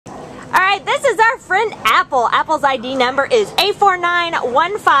Alright, this is our friend Apple. Apple's ID number is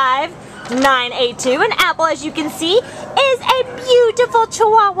A4915982. And Apple, as you can see, is a beautiful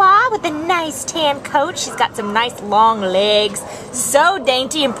Chihuahua with a nice tan coat. She's got some nice long legs. So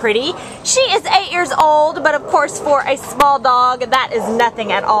dainty and pretty. She is 8 years old, but of course for a small dog, that is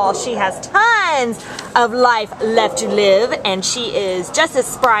nothing at all. She has tons of life left to live, and she is just as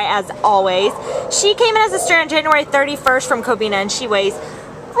spry as always. She came in as a stray on January 31st from Covina, and she weighs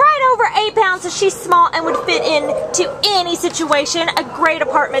right over 8 pounds, so she's small and would fit into any situation. A great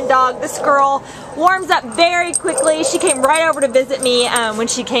apartment dog. This girl warms up very quickly. She came right over to visit me when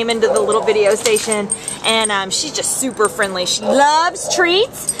she came into the little video station, and she's just super friendly. She loves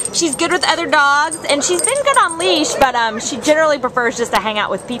treats. She's good with other dogs, and she's been good on leash, but she generally prefers just to hang out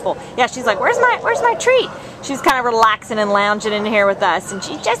with people. Yeah, she's like, where's my treat? She's kind of relaxing and lounging in here with us, and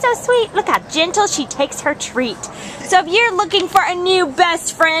she's just so sweet. Look how gentle she takes her treat. So if you're looking for a new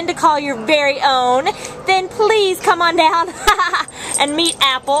best friend to call your very own, then please come on down and meet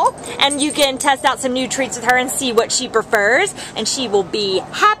Apple, and you can test out some new treats with her and see what she prefers, and she will be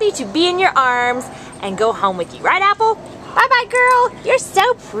happy to be in your arms and go home with you. Right, Apple? Bye-bye, girl. You're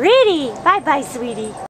so pretty. Bye-bye, sweetie.